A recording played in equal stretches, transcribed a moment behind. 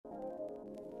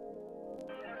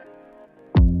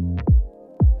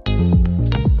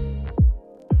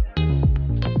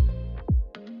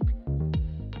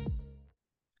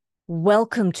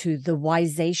Welcome to the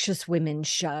Wisacious Women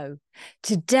Show.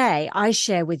 Today, I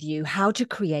share with you how to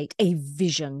create a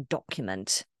vision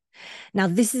document. Now,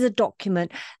 this is a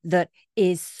document that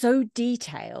is so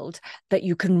detailed that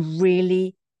you can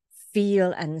really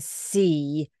feel and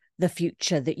see the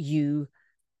future that you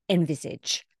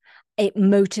envisage. It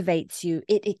motivates you,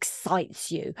 it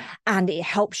excites you, and it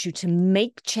helps you to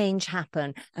make change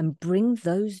happen and bring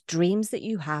those dreams that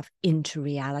you have into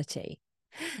reality.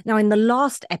 Now, in the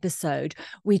last episode,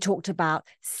 we talked about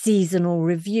seasonal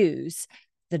reviews,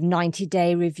 the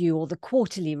 90-day review or the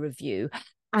quarterly review,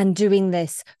 and doing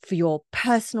this for your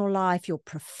personal life, your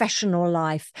professional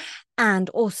life, and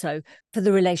also for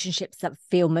the relationships that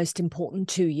feel most important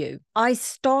to you. I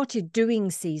started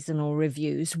doing seasonal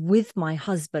reviews with my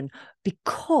husband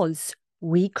because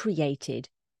we created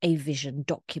a vision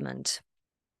document.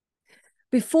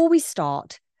 Before we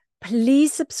start,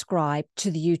 please subscribe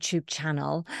to the YouTube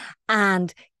channel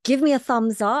and give me a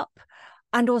thumbs up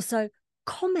and also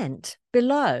comment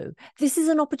below. This is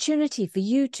an opportunity for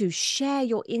you to share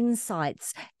your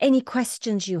insights, any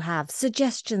questions you have,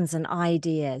 suggestions and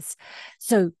ideas.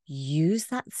 So use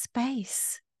that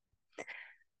space.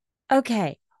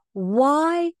 Okay,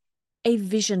 why a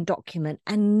vision document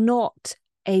and not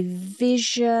a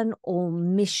vision or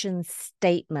mission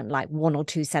statement like one or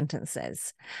two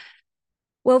sentences?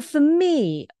 Well, for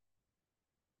me,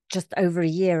 just over a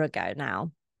year ago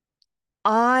now,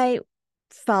 I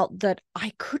felt that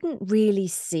I couldn't really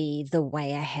see the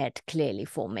way ahead clearly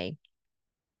for me.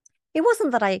 It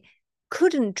wasn't that I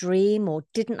couldn't dream or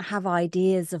didn't have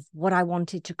ideas of what I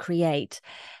wanted to create,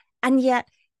 and yet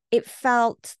it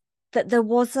felt that there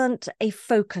wasn't a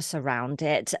focus around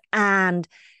it. And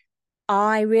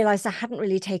I realized I hadn't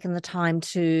really taken the time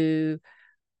to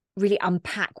really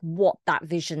unpack what that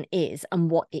vision is and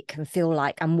what it can feel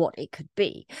like and what it could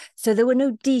be. So there were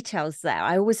no details there.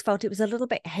 I always felt it was a little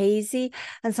bit hazy.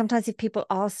 And sometimes if people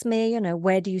ask me,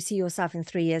 where do you see yourself in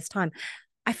 3 years' time?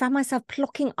 I found myself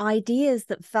plucking ideas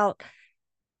that felt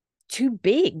too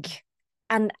big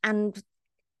and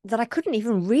that I couldn't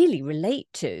even really relate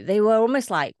to. They were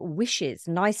almost like wishes,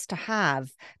 nice to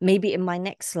have, maybe in my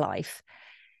next life.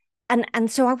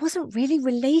 And so I wasn't really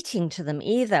relating to them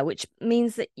either, which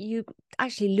means that you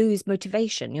actually lose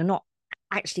motivation. You're not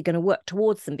actually going to work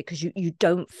towards them because you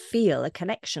don't feel a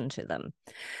connection to them.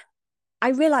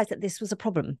 I realized that this was a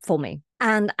problem for me.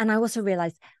 And I also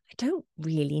realized I don't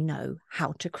really know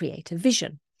how to create a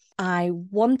vision. I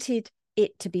wanted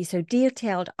it to be so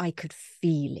detailed I could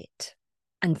feel it.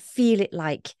 And feel it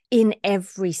like in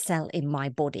every cell in my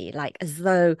body, like as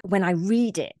though when I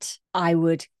read it, I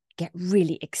would get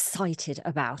really excited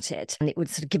about it and it would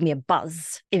sort of give me a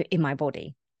buzz in my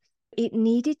body. It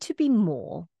needed to be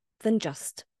more than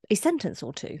just a sentence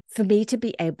or two for me to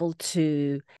be able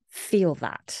to feel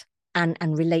that and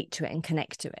relate to it and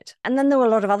connect to it. And then there were a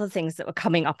lot of other things that were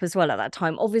coming up as well at that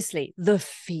time. Obviously, the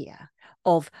fear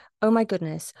of, oh my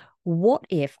goodness, what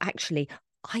if actually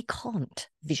I can't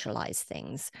visualize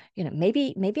things?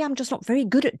 Maybe I'm just not very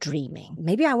good at dreaming.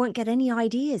 Maybe I won't get any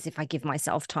ideas if I give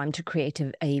myself time to create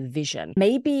a vision.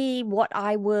 Maybe what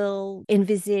I will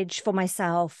envisage for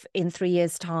myself in 3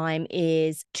 years' time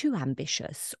is too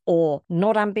ambitious or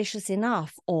not ambitious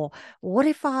enough. Or what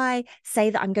if I say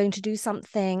that I'm going to do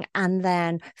something and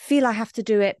then feel I have to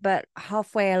do it, but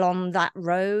halfway along that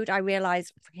road, I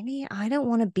realize, really, I don't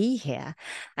want to be here.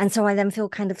 And so I then feel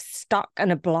kind of stuck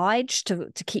and obliged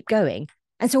to keep going.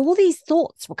 And so all these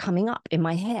thoughts were coming up in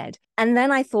my head. And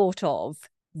then I thought of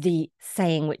the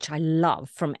saying, which I love,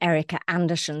 from Erika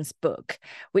Anderson's book,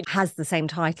 which has the same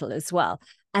title as well.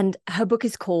 And her book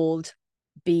is called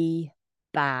Be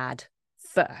Bad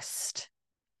First.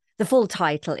 The full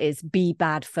title is Be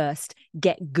Bad First,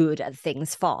 Get Good at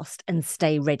Things Fast, and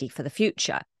Stay Ready for the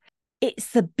Future.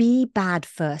 It's the be bad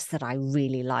first that I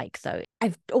really like, though.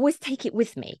 I've always take it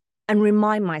with me and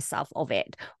remind myself of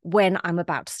it when I'm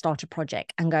about to start a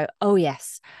project and go, oh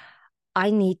yes,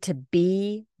 I need to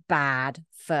be bad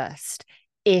first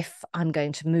if I'm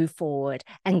going to move forward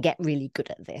and get really good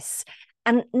at this.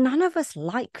 And none of us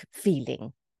like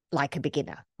feeling like a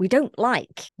beginner. We don't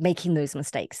like making those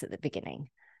mistakes at the beginning.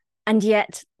 And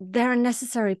yet they're a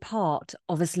necessary part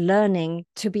of us learning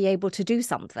to be able to do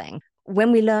something.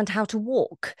 When we learned how to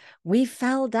walk, we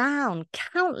fell down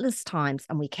countless times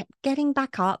and we kept getting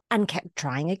back up and kept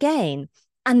trying again.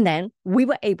 And then we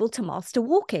were able to master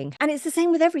walking. And it's the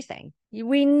same with everything.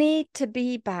 We need to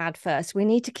be bad first. We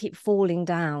need to keep falling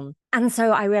down. And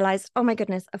so I realized, oh my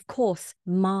goodness, of course,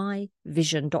 my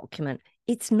vision document,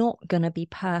 it's not going to be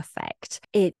perfect.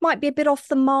 It might be a bit off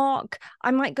the mark.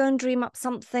 I might go and dream up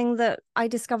something that I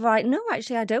discover, no,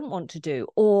 actually, I don't want to do.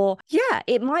 Or, yeah,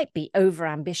 it might be over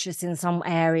ambitious in some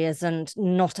areas and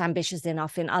not ambitious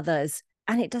enough in others.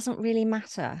 And it doesn't really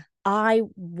matter. I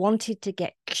wanted to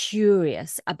get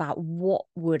curious about what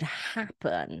would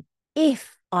happen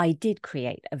if I did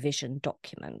create a vision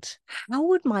document. How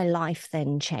would my life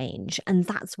then change? And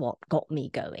that's what got me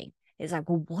going. It's like,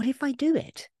 well, what if I do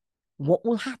it? What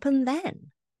will happen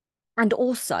then? And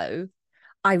also,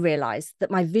 I realized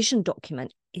that my vision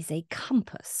document is a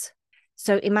compass.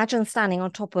 So imagine standing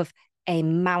on top of a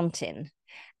mountain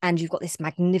and you've got this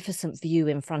magnificent view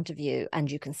in front of you,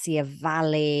 and you can see a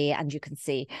valley and you can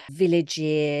see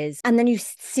villages, and then you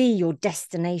see your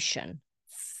destination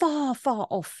far, far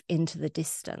off into the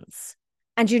distance.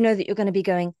 And you know that you're going to be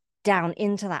going down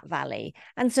into that valley.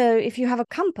 And so if you have a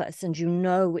compass and you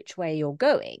know which way you're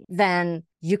going, then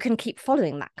you can keep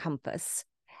following that compass.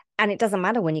 And it doesn't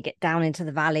matter when you get down into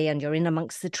the valley and you're in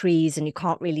amongst the trees and you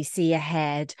can't really see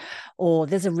ahead, or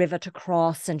there's a river to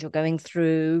cross and you're going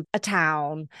through a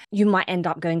town. You might end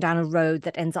up going down a road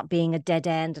that ends up being a dead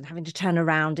end and having to turn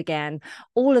around again.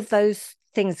 All of those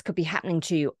things could be happening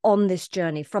to you on this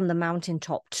journey from the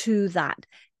mountaintop to that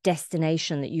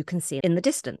destination that you can see in the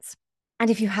distance.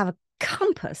 And if you have a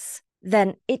compass,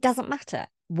 then it doesn't matter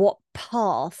what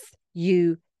path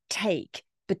you take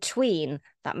between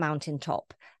that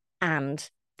mountaintop and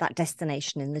that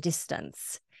destination in the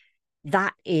distance.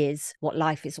 That is what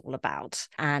life is all about,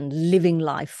 and living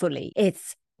life fully.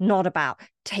 It's not about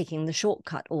taking the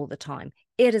shortcut all the time.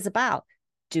 It is about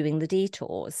doing the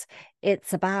detours.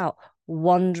 It's about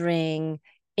wandering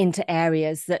into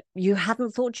areas that you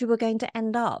hadn't thought you were going to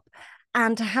end up,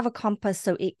 and to have a compass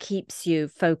so it keeps you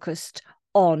focused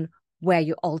on where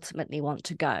you ultimately want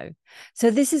to go.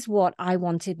 So this is what I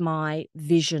wanted my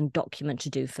vision document to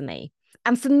do for me.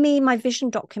 And for me, my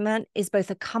vision document is both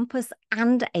a compass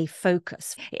and a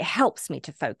focus. It helps me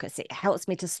to focus. It helps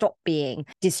me to stop being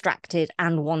distracted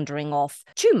and wandering off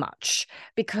too much,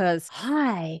 because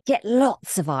I get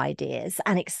lots of ideas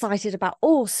and excited about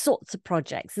all sorts of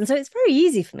projects. And so it's very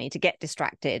easy for me to get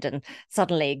distracted and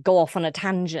suddenly go off on a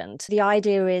tangent. The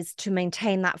idea is to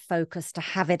maintain that focus, to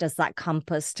have it as that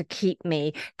compass, to keep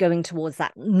me going towards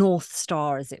that North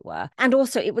Star, as it were. And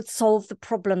also it would solve the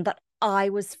problem that I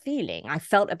was feeling. I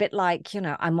felt a bit like,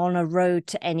 I'm on a road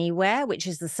to anywhere, which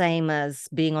is the same as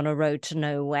being on a road to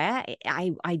nowhere.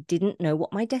 I didn't know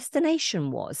what my destination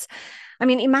was. I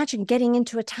mean, imagine getting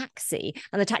into a taxi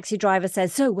and the taxi driver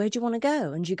says, so where do you want to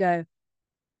go? And you go,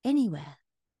 anywhere.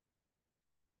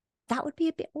 That would be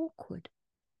a bit awkward.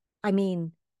 I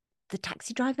mean, the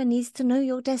taxi driver needs to know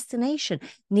your destination,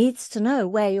 needs to know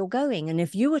where you're going. And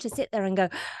if you were to sit there and go,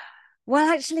 well,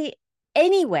 actually,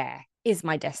 anywhere is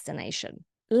my destination.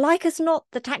 Like as not,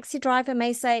 the taxi driver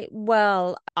may say,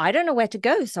 well, I don't know where to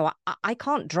go, so I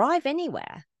can't drive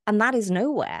anywhere. And that is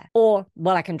nowhere. Or,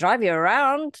 well, I can drive you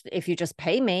around if you just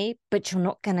pay me, but you're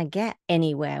not going to get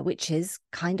anywhere, which is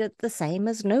kind of the same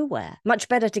as nowhere. Much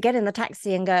better to get in the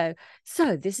taxi and go,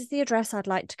 so this is the address I'd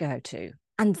like to go to.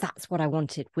 And that's what I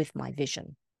wanted with my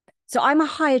vision. So I'm a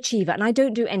high achiever and I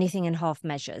don't do anything in half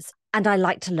measures, and I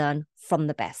like to learn from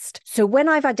the best. So when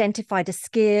I've identified a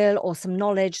skill or some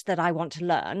knowledge that I want to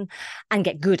learn and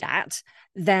get good at,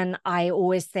 then I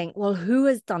always think, well, who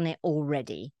has done it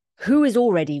already? Who is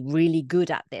already really good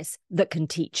at this that can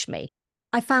teach me?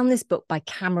 I found this book by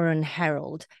Cameron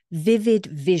Herold, Vivid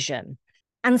Vision.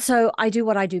 And so I do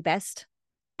what I do best.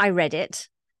 I read it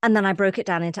and then I broke it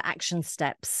down into action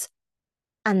steps,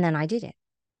 and then I did it.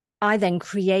 I then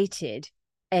created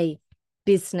a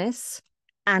business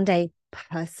and a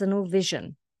personal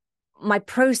vision. My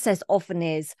process often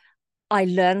is I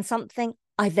learn something,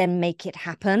 I then make it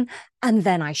happen, and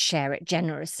then I share it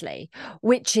generously,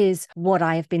 which is what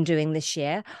I have been doing this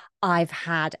year. I've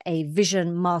had a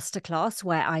vision masterclass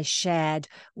where I shared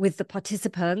with the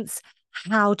participants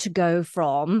how to go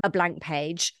from a blank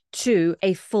page to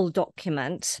a full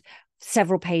document,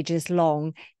 several pages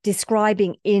long,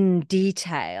 describing in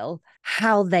detail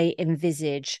how they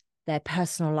envisage their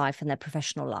personal life and their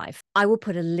professional life. I will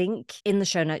put a link in the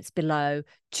show notes below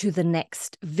to the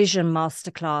next Vision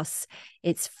Masterclass.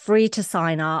 It's free to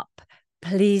sign up.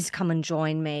 Please come and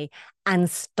join me and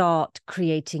start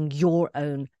creating your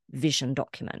own vision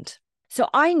document. So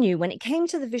I knew when it came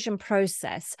to the vision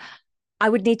process, I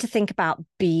would need to think about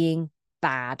being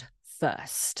bad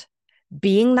first,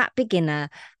 being that beginner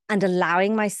and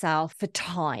allowing myself for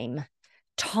time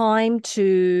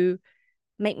to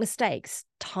make mistakes,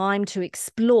 time to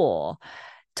explore,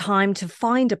 time to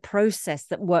find a process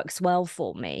that works well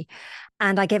for me.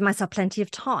 And I gave myself plenty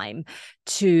of time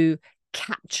to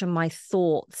capture my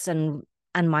thoughts and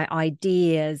my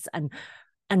ideas and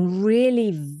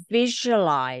really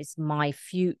visualize my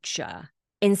future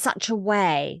in such a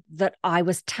way that I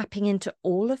was tapping into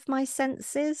all of my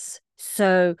senses.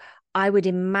 So I would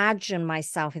imagine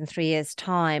myself in 3 years'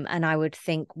 time and I would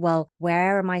think, well,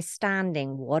 where am I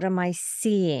standing? What am I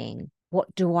seeing?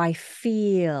 What do I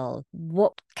feel?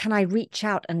 What can I reach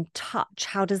out and touch?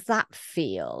 How does that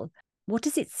feel? What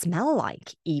does it smell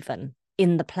like, even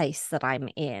in the place that I'm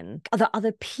in? Are there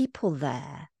other people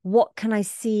there? What can I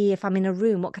see if I'm in a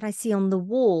room? What can I see on the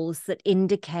walls that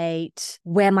indicate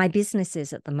where my business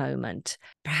is at the moment?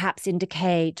 Perhaps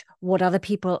indicate what other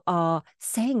people are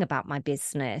saying about my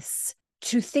business.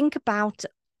 To think about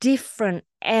different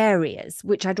areas,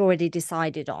 which I'd already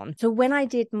decided on. So when I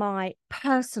did my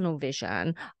personal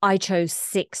vision, I chose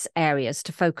 6 areas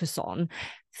to focus on: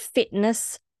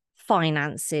 fitness,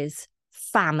 finances,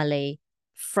 family,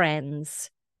 friends,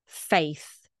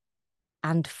 faith,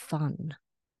 and fun.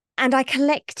 And I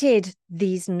collected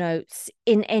these notes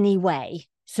in any way.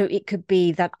 So it could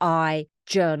be that I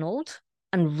journaled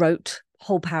and wrote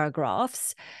whole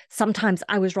paragraphs. Sometimes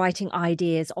I was writing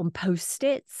ideas on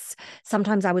Post-its.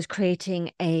 Sometimes I was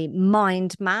creating a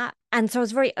mind map. And so I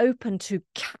was very open to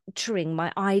capturing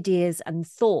my ideas and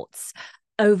thoughts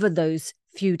over those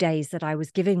few days that I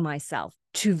was giving myself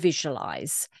to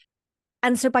visualize.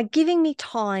 And so by giving me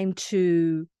time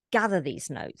to gather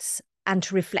these notes and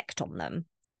to reflect on them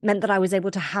meant that I was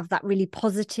able to have that really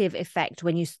positive effect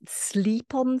when you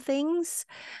sleep on things.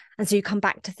 And so you come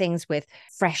back to things with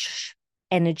fresh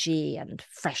energy and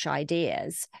fresh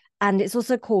ideas. And it's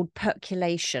also called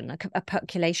percolation, a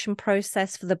percolation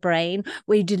process for the brain,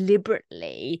 where you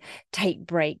deliberately take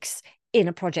breaks in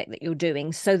a project that you're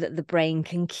doing so that the brain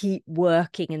can keep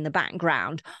working in the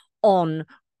background on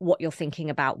what you're thinking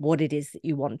about, what it is that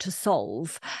you want to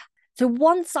solve. So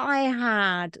once I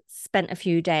had spent a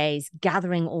few days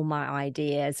gathering all my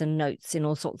ideas and notes in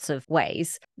all sorts of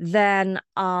ways, then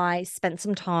I spent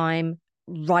some time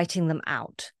writing them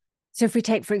out. So if we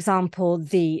take, for example,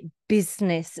 the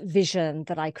business vision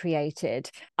that I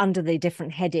created, under the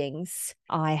different headings,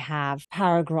 I have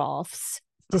paragraphs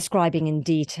describing in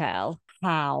detail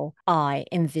how I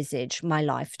envisage my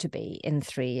life to be in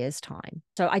 3 years' time.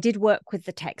 So I did work with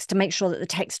the text to make sure that the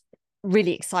text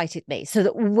really excited me, so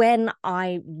that when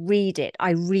I read it,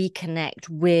 I reconnect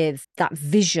with that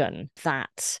vision,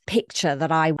 that picture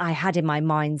that I had in my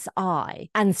mind's eye.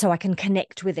 And so I can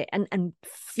connect with it and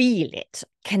feel it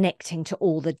connecting to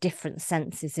all the different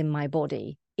senses in my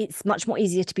body. It's much more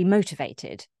easier to be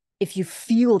motivated if you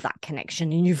feel that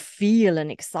connection and you feel an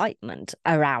excitement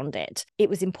around it. It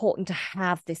was important to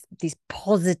have these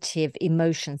positive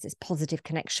emotions, this positive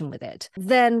connection with it.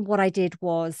 Then what I did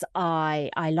was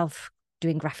I love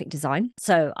doing graphic design.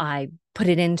 So I put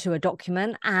it into a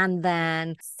document and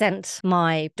then sent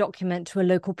my document to a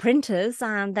local printers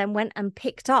and then went and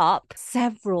picked up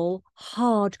several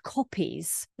hard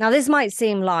copies. Now, this might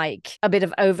seem like a bit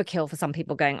of overkill for some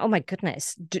people, going, oh my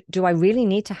goodness, do I really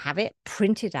need to have it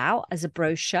printed out as a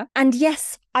brochure? And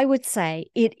yes, I would say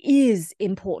it is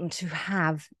important to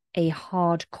have a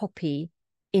hard copy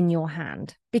in your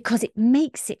hand because it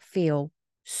makes it feel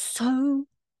so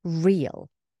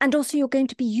real. And also you're going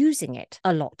to be using it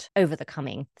a lot over the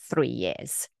coming 3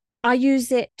 years. I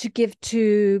use it to give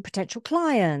to potential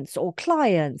clients or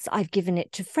clients. I've given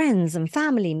it to friends and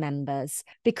family members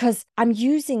because I'm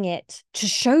using it to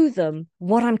show them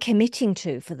what I'm committing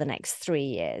to for the next 3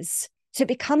 years. So it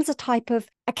becomes a type of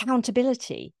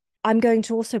accountability. I'm going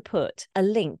to also put a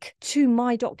link to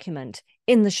my document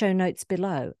in the show notes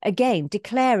below, again,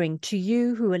 declaring to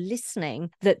you who are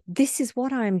listening that this is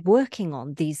what I'm working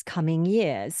on these coming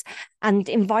years, and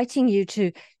inviting you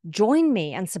to join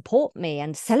me and support me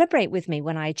and celebrate with me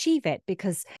when I achieve it.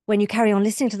 Because when you carry on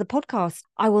listening to the podcast,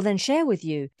 I will then share with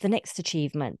you the next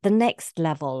achievement, the next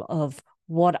level of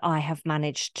what I have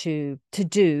managed to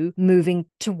do, moving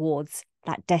towards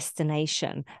that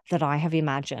destination that I have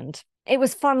imagined. It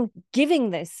was fun giving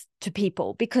this to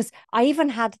people because I even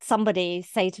had somebody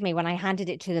say to me when I handed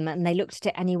it to them and they looked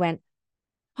at it and he went,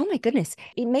 oh my goodness,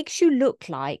 it makes you look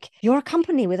like you're a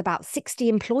company with about 60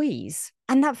 employees.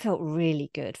 And that felt really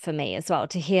good for me as well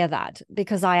to hear that,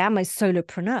 because I am a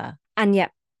solopreneur. And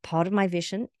yet part of my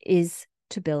vision is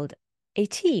to build a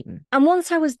team. And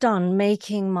once I was done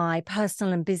making my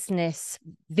personal and business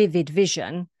vivid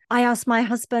vision, I asked my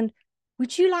husband,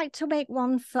 Would you like to make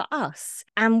one for us?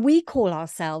 And we call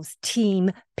ourselves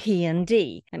Team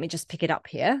P&D. Let me just pick it up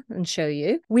here and show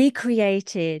you. We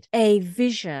created a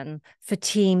vision for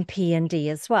Team P&D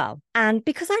as well. And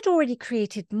because I'd already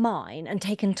created mine and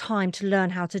taken time to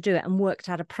learn how to do it and worked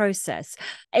out a process,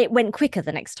 it went quicker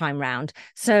the next time round.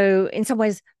 So in some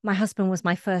ways, my husband was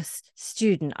my first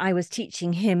student. I was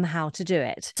teaching him how to do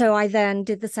it. So I then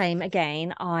did the same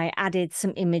again. I added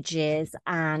some images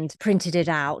and printed it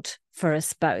out for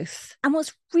us both. And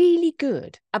what's really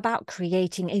good about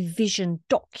creating a vision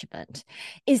document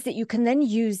is that you can then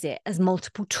use it as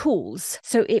multiple tools.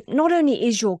 So it not only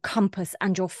is your compass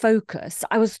and your focus,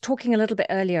 I was talking a little bit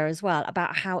earlier as well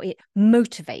about how it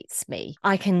motivates me.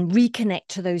 I can reconnect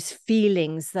to those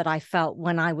feelings that I felt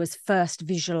when I was first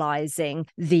visualizing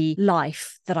the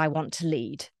life that I want to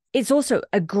lead. It's also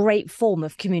a great form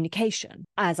of communication.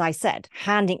 As I said,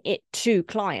 handing it to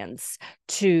clients,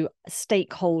 to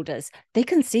stakeholders, they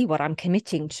can see what I'm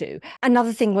committing to.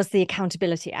 Another thing was the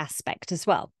accountability aspect as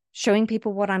well. Showing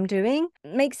people what I'm doing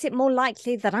makes it more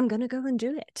likely that I'm going to go and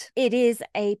do it. It is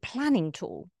a planning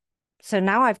tool. So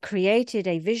now I've created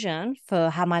a vision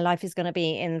for how my life is going to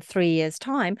be in 3 years'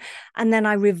 time, and then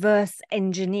I reverse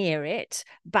engineer it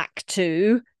back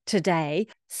to today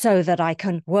so that I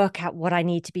can work out what I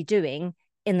need to be doing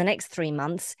in the next 3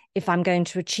 months if I'm going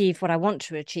to achieve what I want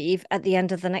to achieve at the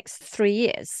end of the next 3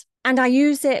 years. And I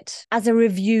use it as a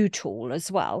review tool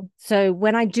as well. So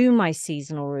when I do my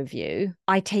seasonal review,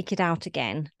 I take it out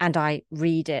again and I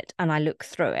read it and I look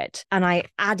through it. And I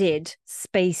added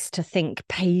space to think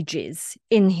pages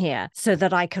in here so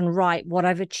that I can write what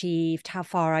I've achieved, how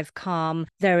far I've come.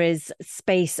 There is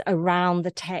space around the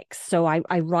text, so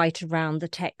I write around the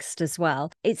text as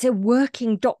well. It's a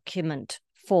working document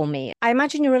for me. I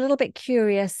imagine you're a little bit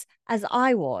curious, as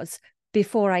I was,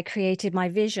 before I created my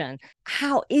vision.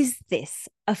 How is this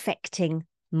affecting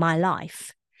my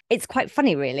life? It's quite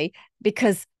funny, really,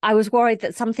 because I was worried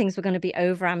that some things were going to be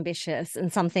over ambitious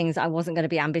and some things I wasn't going to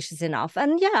be ambitious enough.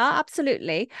 And yeah,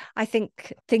 absolutely. I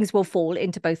think things will fall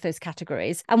into both those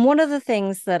categories. And one of the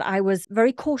things that I was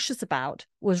very cautious about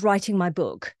was writing my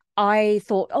book. I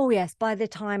thought, oh yes, by the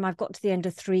time I've got to the end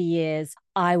of 3 years,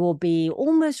 I will be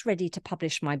almost ready to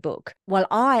publish my book. Well,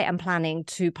 I am planning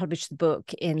to publish the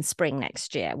book in spring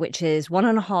next year, which is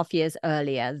 1.5 years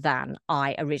earlier than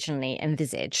I originally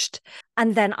envisaged.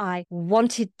 And then I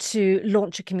wanted to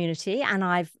launch a community, and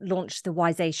I've launched the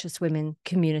Wiseacious Women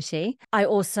community. I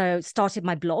also started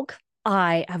my blog.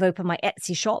 I have opened my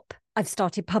Etsy shop. I've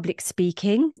started public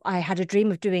speaking. I had a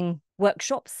dream of doing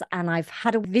workshops, and I've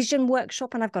had a vision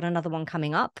workshop, and I've got another one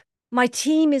coming up. My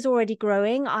team is already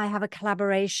growing. I have a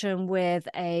collaboration with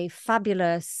a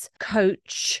fabulous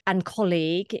coach and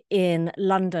colleague in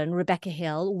London, Rebecca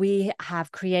Hill. We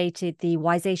have created the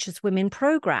Wiseacious Women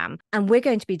program, and we're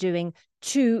going to be doing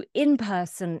 2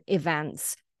 in-person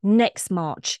events next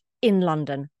March in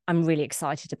London. I'm really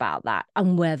excited about that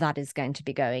and where that is going to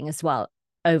be going as well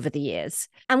over the years.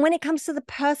 And when it comes to the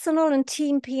personal and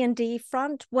Team P&D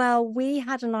front, well, we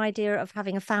had an idea of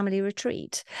having a family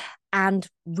retreat, and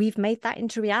we've made that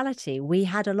into reality. We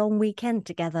had a long weekend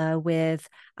together with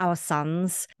our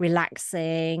sons,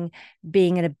 relaxing,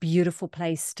 being in a beautiful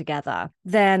place together.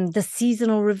 Then the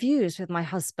seasonal reviews with my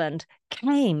husband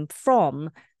came from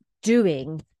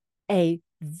doing a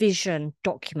vision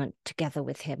document together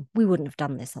with him. We wouldn't have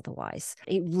done this otherwise.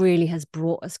 It really has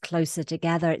brought us closer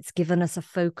together. It's given us a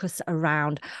focus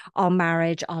around our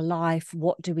marriage, our life,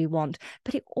 what do we want?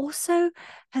 But it also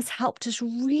has helped us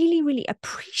really, really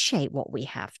appreciate what we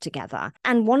have together.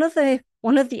 And one of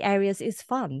the areas is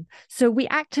fun. So we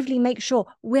actively make sure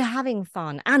we're having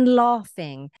fun and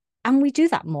laughing. And we do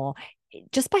that more.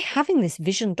 Just by having this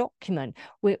vision document,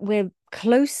 we're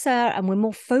closer and we're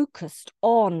more focused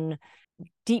on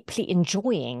deeply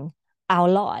enjoying our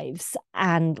lives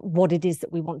and what it is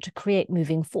that we want to create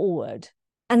moving forward.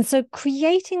 And so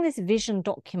creating this vision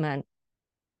document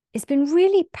has been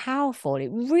really powerful.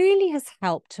 It really has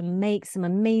helped to make some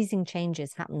amazing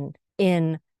changes happen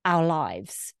in our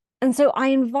lives. And so I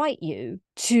invite you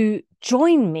to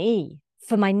join me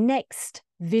for my next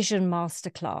Vision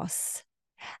Masterclass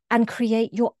and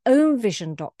create your own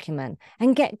vision document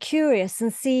and get curious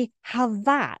and see how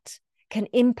that can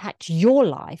impact your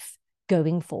life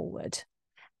going forward.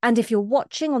 And if you're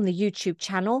watching on the YouTube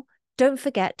channel, don't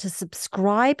forget to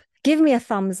subscribe, give me a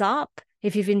thumbs up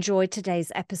if you've enjoyed today's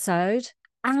episode,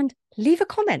 and leave a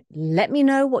comment. Let me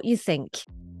know what you think.